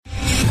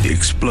The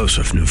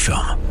explosive new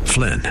film,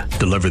 Flynn,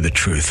 deliver the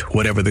truth,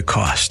 whatever the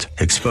cost,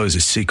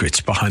 exposes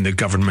secrets behind the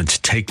government's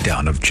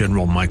takedown of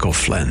General Michael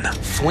Flynn.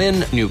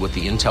 Flynn knew what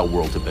the intel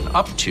world had been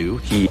up to.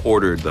 He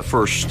ordered the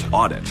first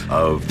audit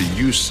of the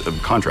use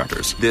of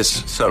contractors.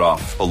 This set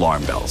off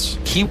alarm bells.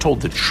 He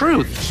told the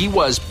truth. He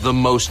was the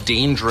most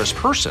dangerous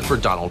person for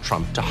Donald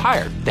Trump to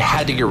hire. They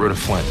had to get rid of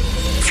Flynn.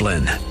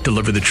 Flynn,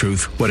 deliver the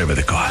truth, whatever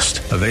the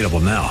cost. Available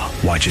now.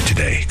 Watch it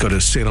today. Go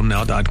to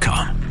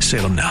salemnow.com.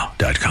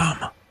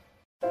 salemnow.com.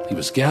 He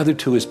was gathered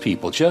to his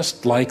people,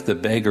 just like the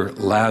beggar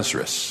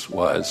Lazarus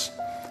was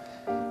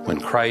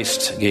when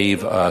Christ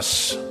gave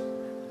us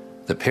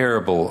the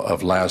parable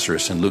of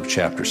Lazarus in Luke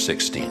chapter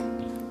 16.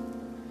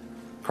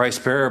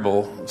 Christ's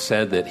parable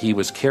said that he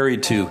was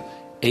carried to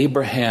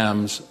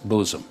Abraham's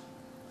bosom.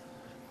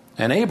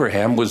 And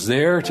Abraham was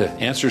there to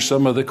answer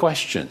some of the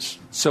questions.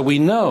 So we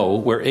know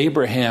where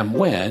Abraham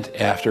went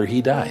after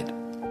he died.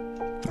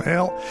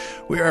 Well,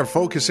 we are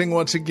focusing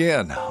once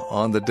again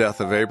on the death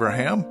of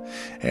Abraham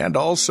and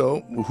also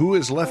who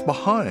is left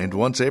behind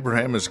once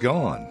Abraham is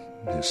gone.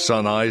 His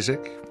son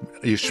Isaac,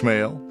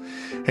 Ishmael,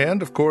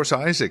 and of course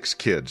Isaac's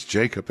kids,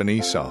 Jacob and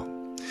Esau.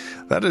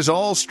 That is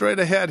all straight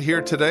ahead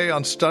here today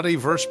on Study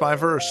Verse by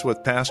Verse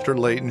with Pastor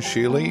Leighton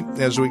Sheely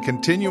as we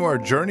continue our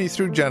journey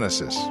through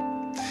Genesis.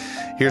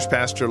 Here's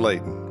Pastor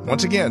Leighton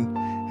once again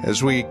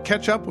as we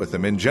catch up with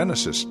him in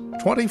Genesis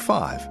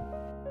 25.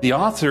 The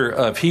author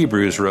of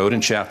Hebrews wrote in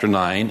chapter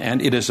 9,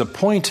 "And it is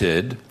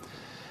appointed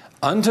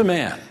unto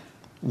man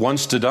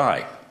once to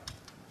die,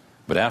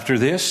 but after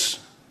this,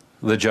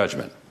 the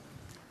judgment."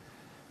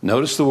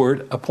 Notice the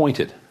word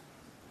appointed,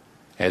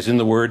 as in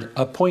the word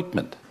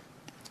appointment.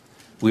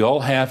 We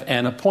all have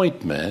an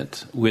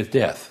appointment with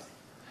death,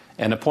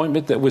 an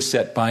appointment that was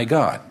set by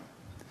God,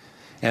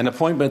 an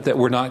appointment that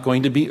we're not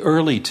going to be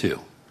early to,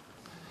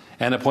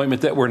 an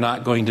appointment that we're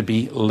not going to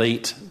be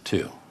late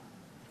to.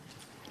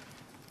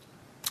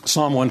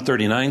 Psalm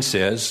 139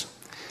 says,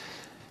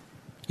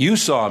 "You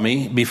saw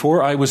me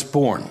before I was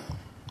born.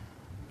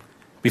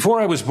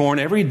 Before I was born,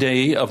 every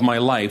day of my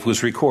life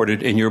was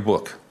recorded in your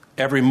book.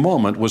 Every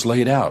moment was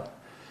laid out.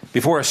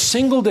 Before a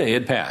single day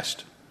had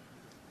passed.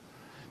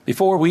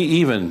 Before we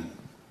even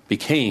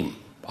became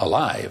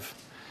alive,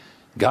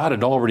 God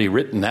had already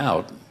written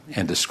out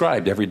and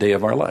described every day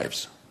of our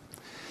lives."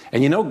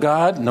 And you know,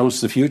 God knows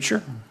the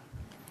future,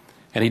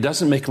 and He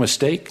doesn't make a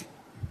mistake,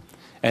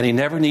 and He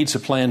never needs a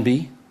plan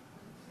B.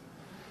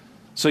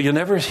 So you'll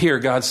never hear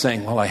God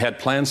saying, "Well, I had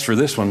plans for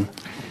this one.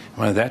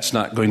 Well, that's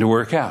not going to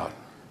work out."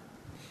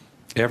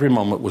 Every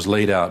moment was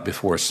laid out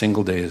before a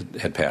single day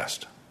had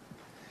passed.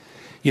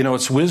 You know,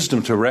 it's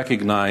wisdom to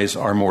recognize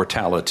our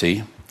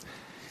mortality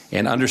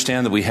and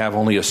understand that we have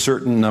only a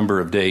certain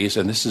number of days,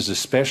 and this is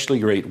especially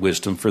great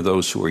wisdom for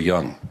those who are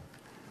young.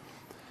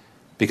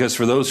 Because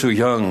for those who are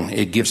young,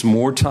 it gives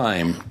more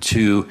time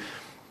to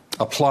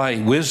apply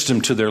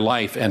wisdom to their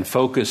life and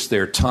focus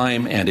their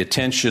time and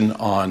attention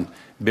on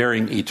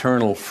bearing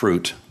eternal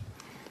fruit,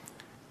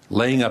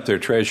 laying up their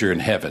treasure in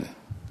heaven,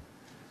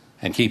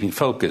 and keeping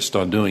focused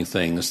on doing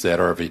things that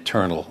are of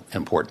eternal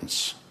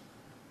importance.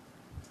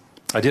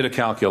 I did a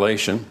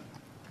calculation.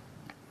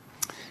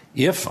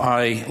 If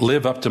I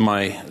live up to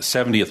my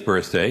 70th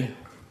birthday,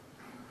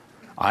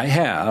 I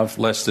have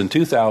less than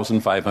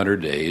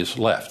 2,500 days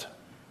left.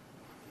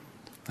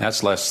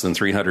 That's less than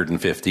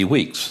 350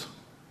 weeks.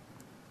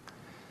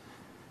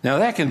 Now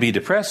that can be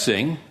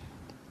depressing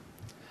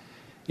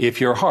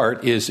if your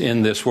heart is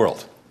in this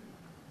world.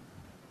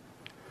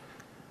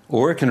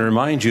 Or it can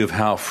remind you of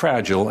how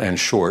fragile and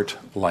short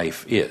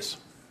life is.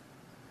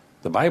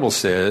 The Bible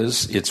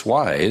says it's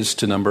wise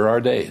to number our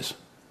days.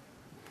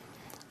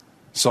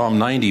 Psalm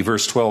 90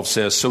 verse 12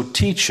 says, "So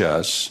teach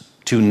us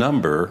to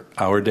number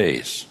our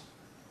days."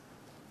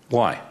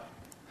 Why?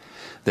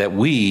 That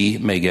we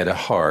may get a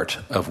heart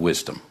of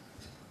wisdom.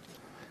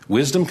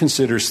 Wisdom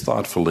considers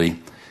thoughtfully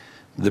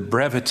the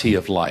brevity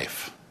of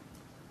life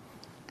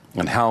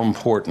and how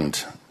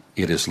important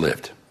it is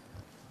lived.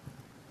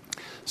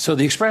 So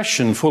the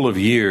expression "full of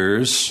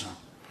years"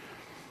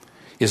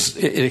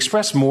 it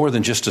expresses more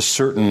than just a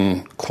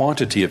certain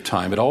quantity of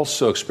time. It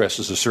also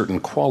expresses a certain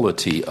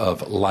quality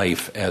of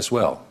life as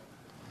well.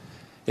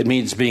 It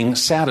means being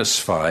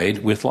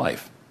satisfied with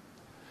life.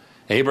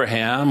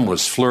 Abraham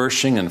was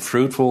flourishing and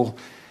fruitful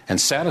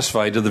and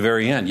satisfied to the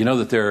very end. You know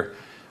that there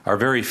are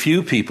very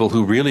few people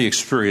who really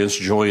experience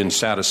joy and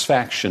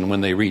satisfaction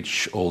when they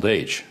reach old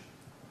age.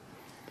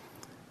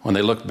 When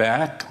they look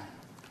back,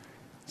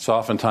 it's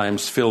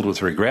oftentimes filled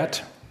with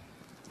regret.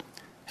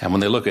 And when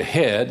they look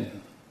ahead,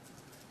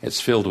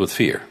 it's filled with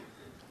fear.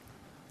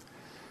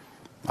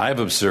 I've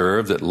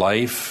observed that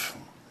life,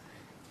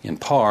 in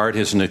part,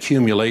 is an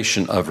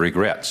accumulation of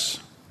regrets.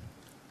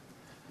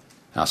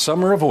 Now,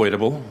 some are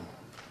avoidable,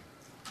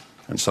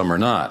 and some are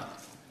not.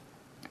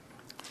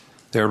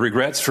 There are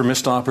regrets for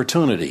missed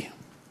opportunity.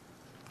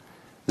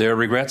 There are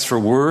regrets for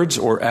words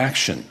or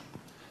action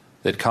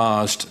that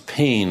caused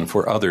pain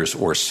for others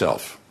or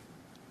self.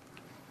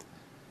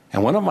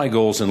 And one of my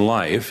goals in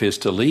life is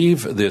to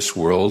leave this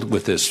world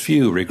with as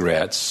few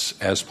regrets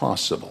as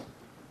possible.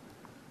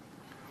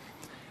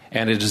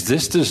 And it is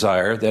this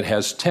desire that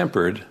has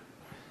tempered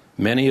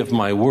many of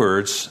my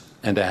words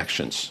and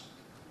actions.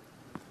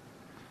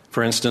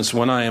 For instance,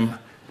 when I am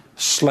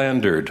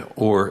slandered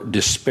or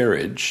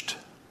disparaged,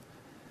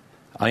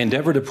 I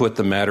endeavor to put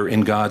the matter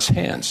in God's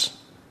hands,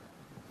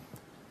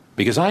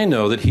 because I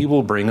know that He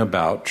will bring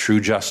about true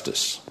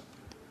justice.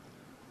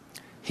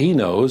 He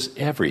knows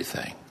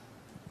everything,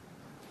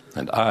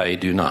 and I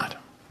do not.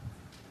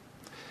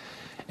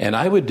 And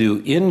I would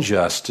do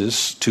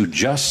injustice to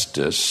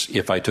justice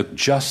if I took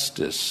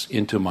justice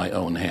into my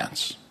own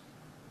hands.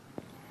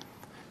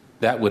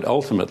 That would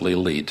ultimately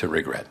lead to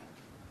regret.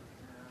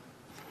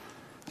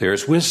 There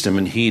is wisdom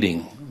in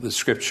heeding the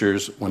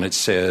Scriptures when it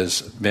says,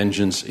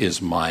 "Vengeance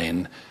is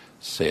mine,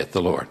 saith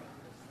the Lord."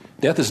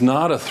 Death is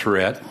not a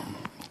threat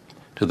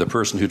to the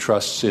person who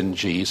trusts in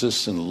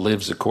Jesus and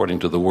lives according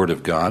to the Word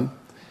of God.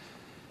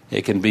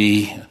 It can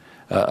be,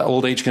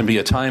 old age can be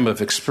a time of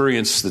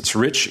experience that's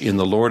rich in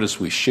the Lord as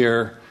we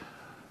share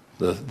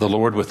the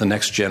Lord with the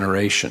next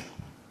generation.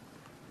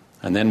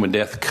 And then when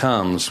death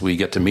comes, we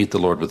get to meet the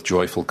Lord with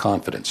joyful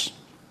confidence.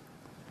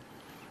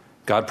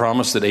 God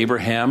promised that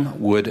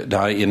Abraham would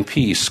die in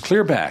peace,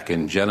 clear back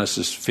in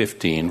Genesis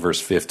 15, verse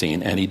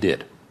 15, and he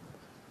did.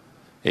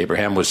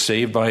 Abraham was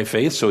saved by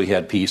faith, so he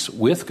had peace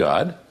with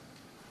God,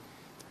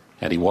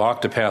 and he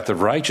walked a path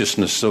of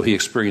righteousness, so he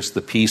experienced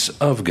the peace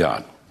of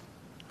God.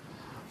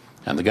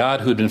 And the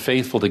God who had been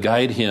faithful to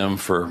guide him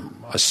for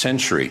a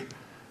century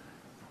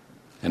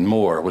and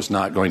more was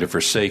not going to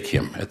forsake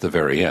him at the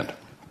very end.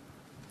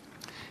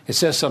 It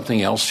says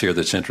something else here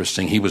that's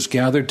interesting. He was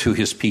gathered to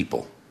his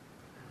people.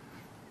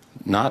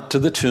 Not to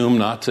the tomb,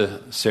 not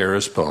to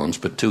Sarah's bones,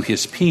 but to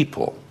his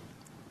people.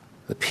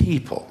 The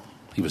people.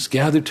 He was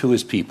gathered to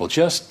his people,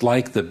 just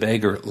like the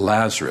beggar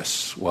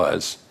Lazarus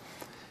was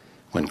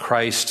when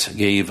Christ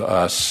gave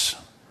us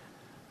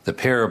the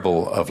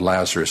parable of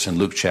Lazarus in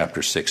Luke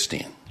chapter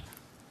 16.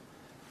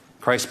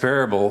 Christ's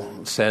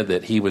parable said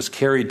that he was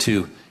carried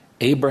to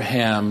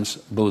Abraham's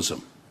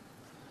bosom.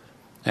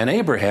 And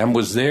Abraham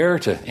was there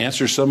to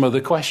answer some of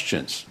the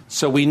questions.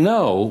 So we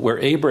know where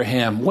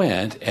Abraham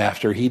went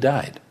after he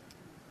died.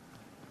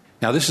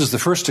 Now, this is the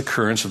first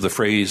occurrence of the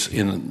phrase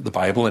in the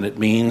Bible, and it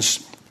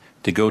means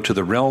to go to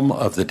the realm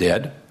of the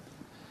dead,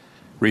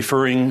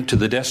 referring to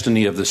the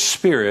destiny of the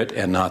spirit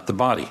and not the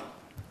body.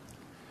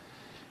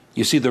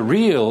 You see, the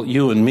real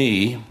you and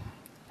me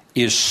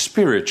is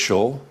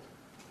spiritual,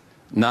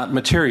 not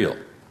material.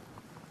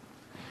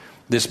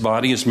 This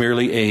body is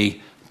merely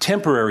a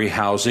temporary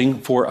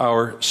housing for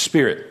our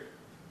spirit.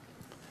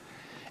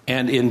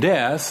 And in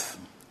death,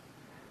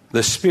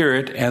 the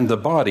spirit and the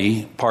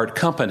body part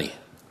company.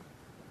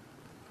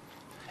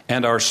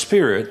 And our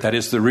spirit, that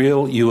is the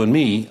real you and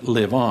me,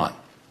 live on.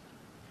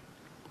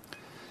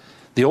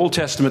 The Old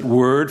Testament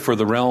word for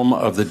the realm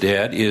of the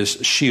dead is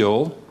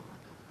Sheol,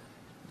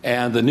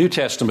 and the New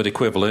Testament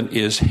equivalent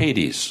is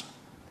Hades.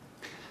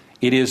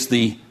 It is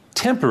the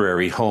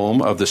temporary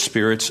home of the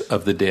spirits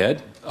of the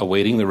dead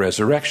awaiting the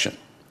resurrection.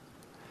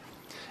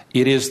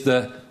 It is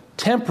the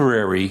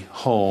temporary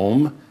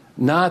home,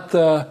 not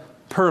the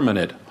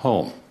permanent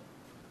home.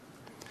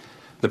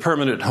 The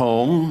permanent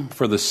home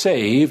for the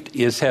saved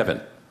is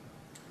heaven.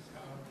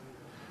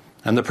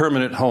 And the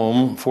permanent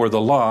home for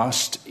the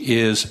lost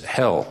is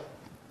hell.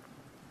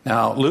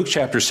 Now, Luke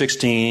chapter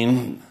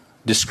 16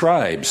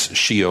 describes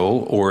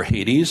Sheol, or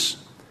Hades,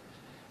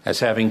 as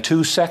having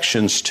two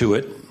sections to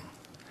it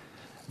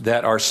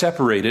that are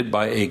separated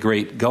by a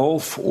great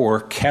gulf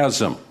or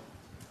chasm,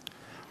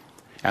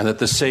 and that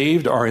the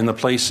saved are in the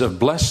place of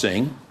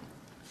blessing,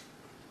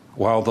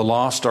 while the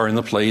lost are in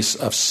the place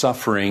of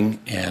suffering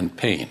and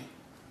pain.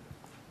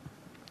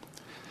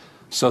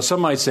 So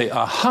some might say,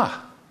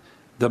 aha,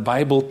 the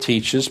Bible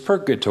teaches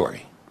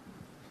purgatory.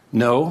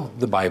 No,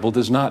 the Bible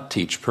does not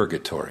teach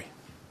purgatory.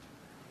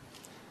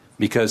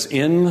 Because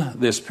in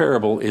this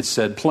parable, it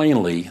said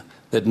plainly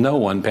that no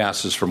one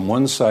passes from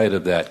one side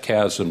of that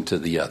chasm to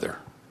the other.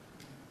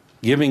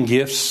 Giving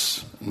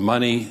gifts,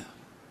 money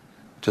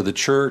to the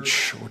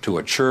church, or to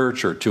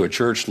a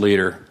church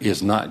leader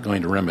is not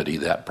going to remedy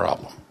that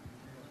problem.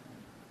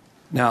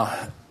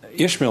 Now,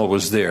 Ishmael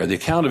was there. The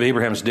account of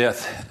Abraham's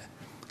death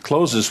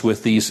closes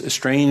with these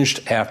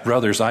estranged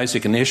half-brothers,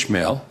 Isaac and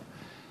Ishmael,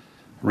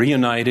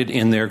 reunited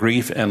in their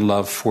grief and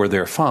love for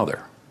their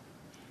father.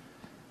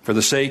 For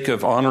the sake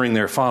of honoring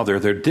their father,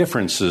 their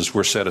differences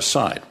were set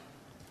aside.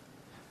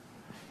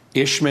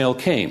 Ishmael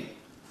came.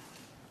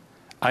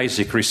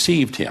 Isaac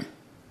received him.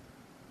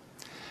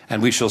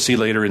 And we shall see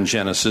later in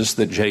Genesis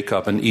that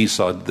Jacob and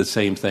Esau did the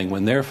same thing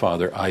when their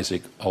father,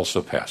 Isaac,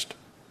 also passed.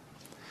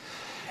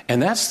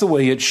 And that's the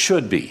way it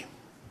should be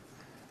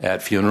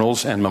at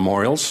funerals and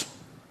memorials.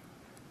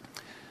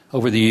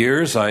 Over the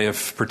years, I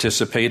have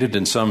participated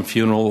in some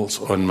funerals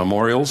and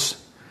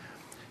memorials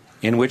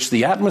in which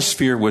the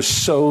atmosphere was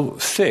so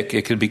thick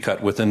it could be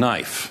cut with a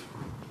knife.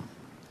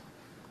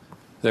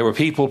 There were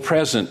people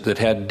present that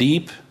had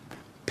deep,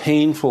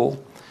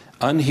 painful,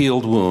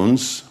 unhealed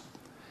wounds,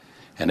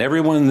 and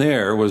everyone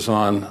there was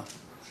on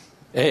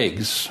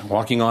eggs,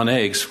 walking on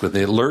eggs, with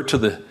the alert to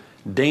the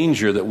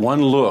danger that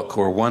one look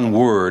or one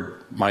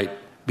word might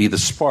be the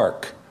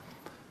spark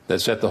that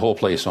set the whole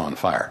place on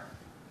fire.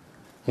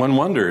 One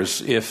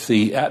wonders if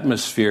the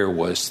atmosphere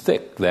was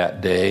thick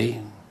that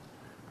day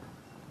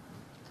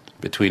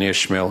between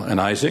Ishmael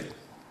and Isaac.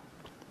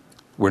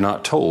 We're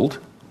not told,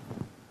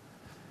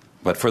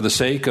 but for the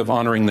sake of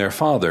honoring their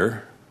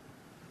father,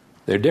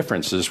 their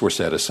differences were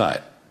set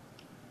aside.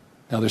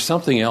 Now, there's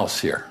something else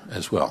here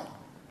as well,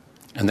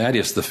 and that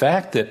is the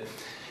fact that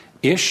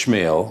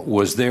Ishmael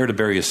was there to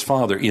bury his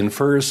father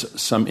infers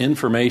some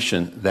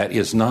information that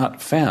is not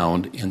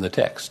found in the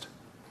text.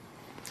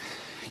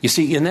 You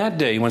see, in that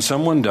day, when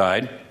someone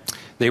died,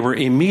 they were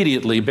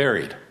immediately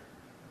buried,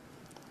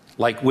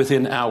 like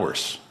within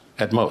hours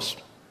at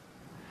most.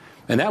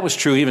 And that was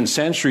true even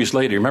centuries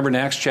later. Remember in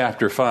Acts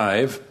chapter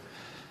 5,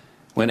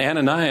 when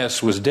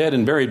Ananias was dead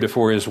and buried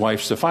before his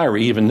wife Sapphira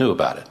even knew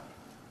about it.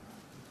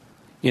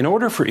 In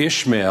order for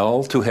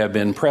Ishmael to have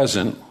been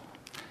present,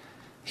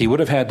 he would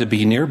have had to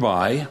be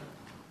nearby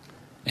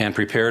and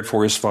prepared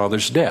for his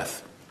father's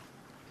death.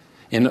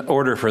 In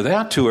order for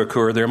that to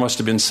occur, there must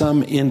have been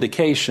some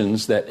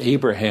indications that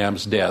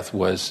Abraham's death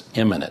was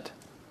imminent.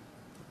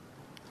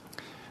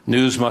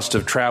 News must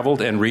have traveled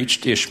and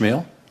reached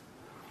Ishmael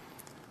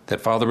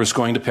that father was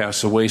going to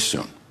pass away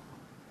soon.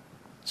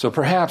 So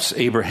perhaps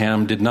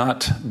Abraham did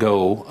not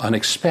go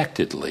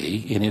unexpectedly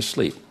in his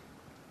sleep.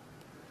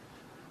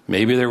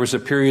 Maybe there was a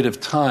period of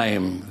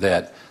time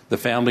that the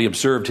family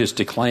observed his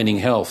declining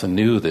health and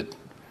knew that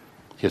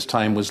his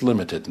time was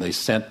limited, and they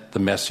sent the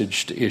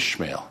message to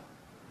Ishmael,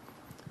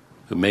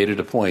 who made it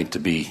a point to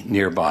be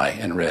nearby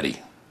and ready.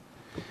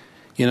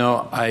 You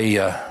know,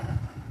 I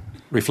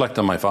reflect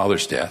on my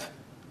father's death.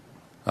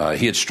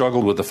 He had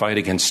struggled with the fight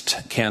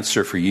against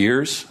cancer for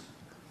years.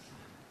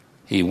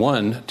 He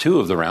won 2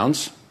 of the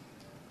rounds,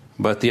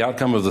 but the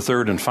outcome of the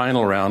 3rd and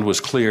final round was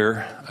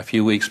clear a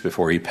few weeks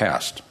before he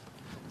passed.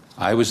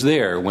 I was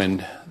there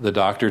when the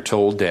doctor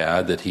told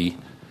Dad that he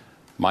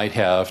might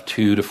have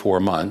 2 to 4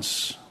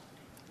 months.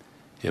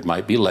 It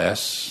might be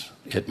less,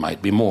 it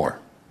might be more.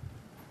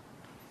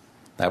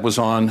 That was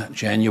on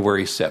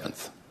January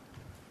 7th.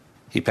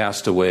 He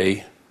passed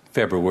away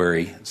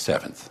February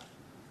 7th.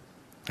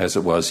 As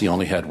it was, he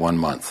only had 1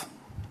 month.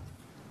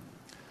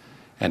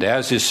 And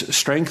as his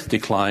strength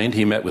declined,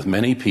 he met with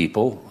many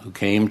people who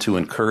came to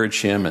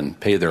encourage him and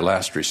pay their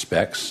last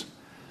respects.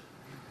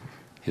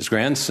 His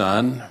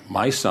grandson,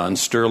 my son,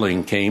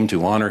 Sterling, came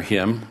to honor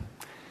him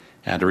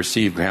and to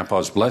receive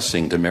Grandpa's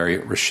blessing to marry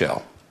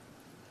Rochelle.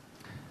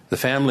 The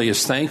family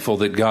is thankful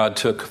that God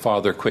took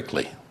Father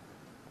quickly,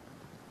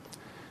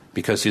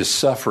 because his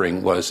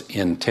suffering was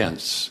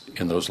intense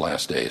in those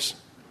last days.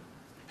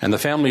 And the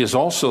family is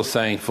also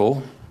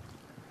thankful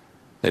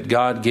that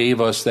God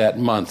gave us that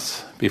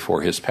month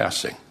before his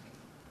passing,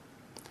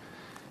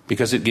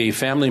 because it gave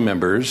family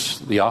members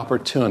the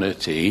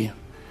opportunity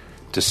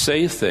to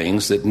say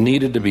things that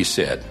needed to be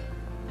said,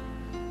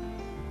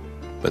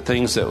 but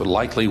things that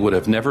likely would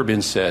have never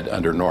been said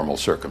under normal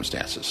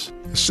circumstances.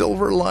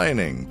 Silver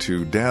lining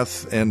to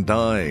death and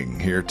dying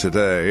here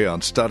today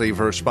on Study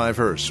Verse by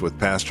Verse with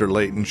Pastor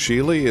Leighton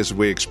Sheely as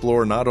we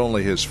explore not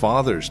only his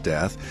father's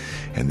death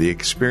and the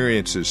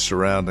experiences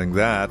surrounding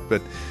that,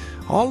 but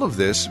all of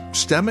this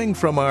stemming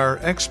from our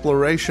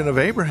exploration of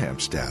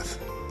Abraham's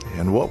death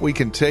and what we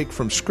can take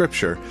from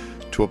Scripture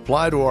to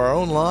apply to our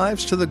own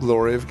lives to the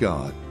glory of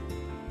God.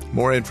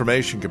 More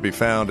information can be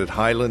found at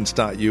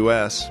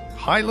highlands.us,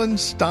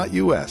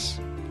 highlands.us.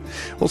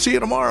 We'll see you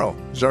tomorrow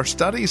as our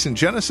studies in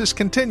Genesis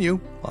continue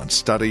on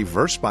Study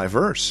Verse by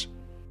Verse.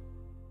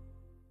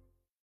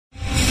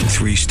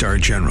 3-star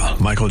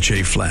General Michael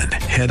J. Flynn,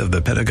 head of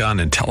the Pentagon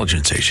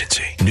Intelligence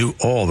Agency, knew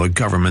all the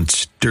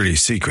government's dirty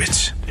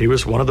secrets. He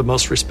was one of the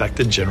most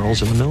respected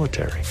generals in the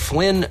military.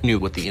 Flynn knew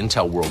what the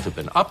intel world had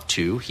been up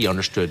to. He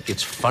understood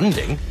its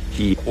funding.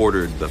 He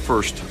ordered the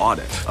first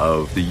audit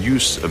of the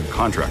use of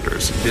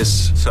contractors.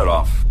 This set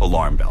off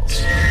alarm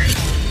bells.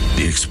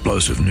 The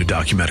explosive new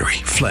documentary,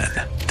 Flynn,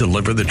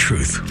 Deliver the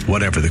Truth,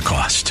 Whatever the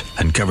Cost,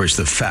 uncovers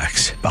the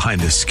facts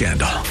behind this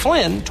scandal.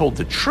 Flynn told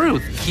the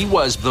truth. He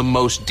was the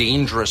most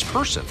dangerous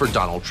person for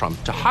Donald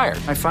Trump to hire.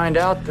 I find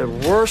out the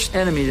worst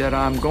enemy that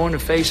I'm going to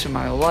face in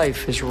my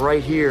life is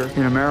right here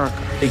in America.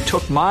 They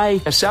took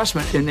my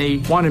assessment and they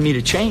wanted me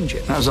to change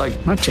it. And I was like,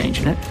 I'm not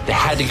changing it. They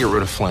had to get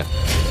rid of Flynn.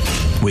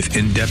 With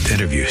in-depth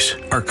interviews,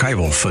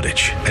 archival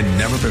footage, and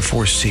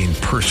never-before-seen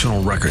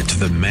personal records of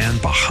the man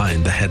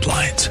behind the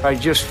headlines. I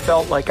just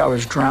felt like I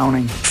was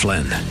drowning.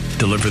 Flynn,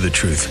 Deliver the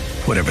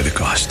Truth, Whatever the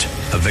Cost.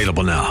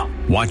 Available now.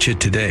 Watch it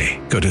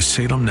today. Go to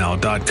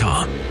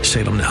salemnow.com.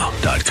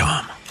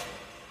 salemnow.com.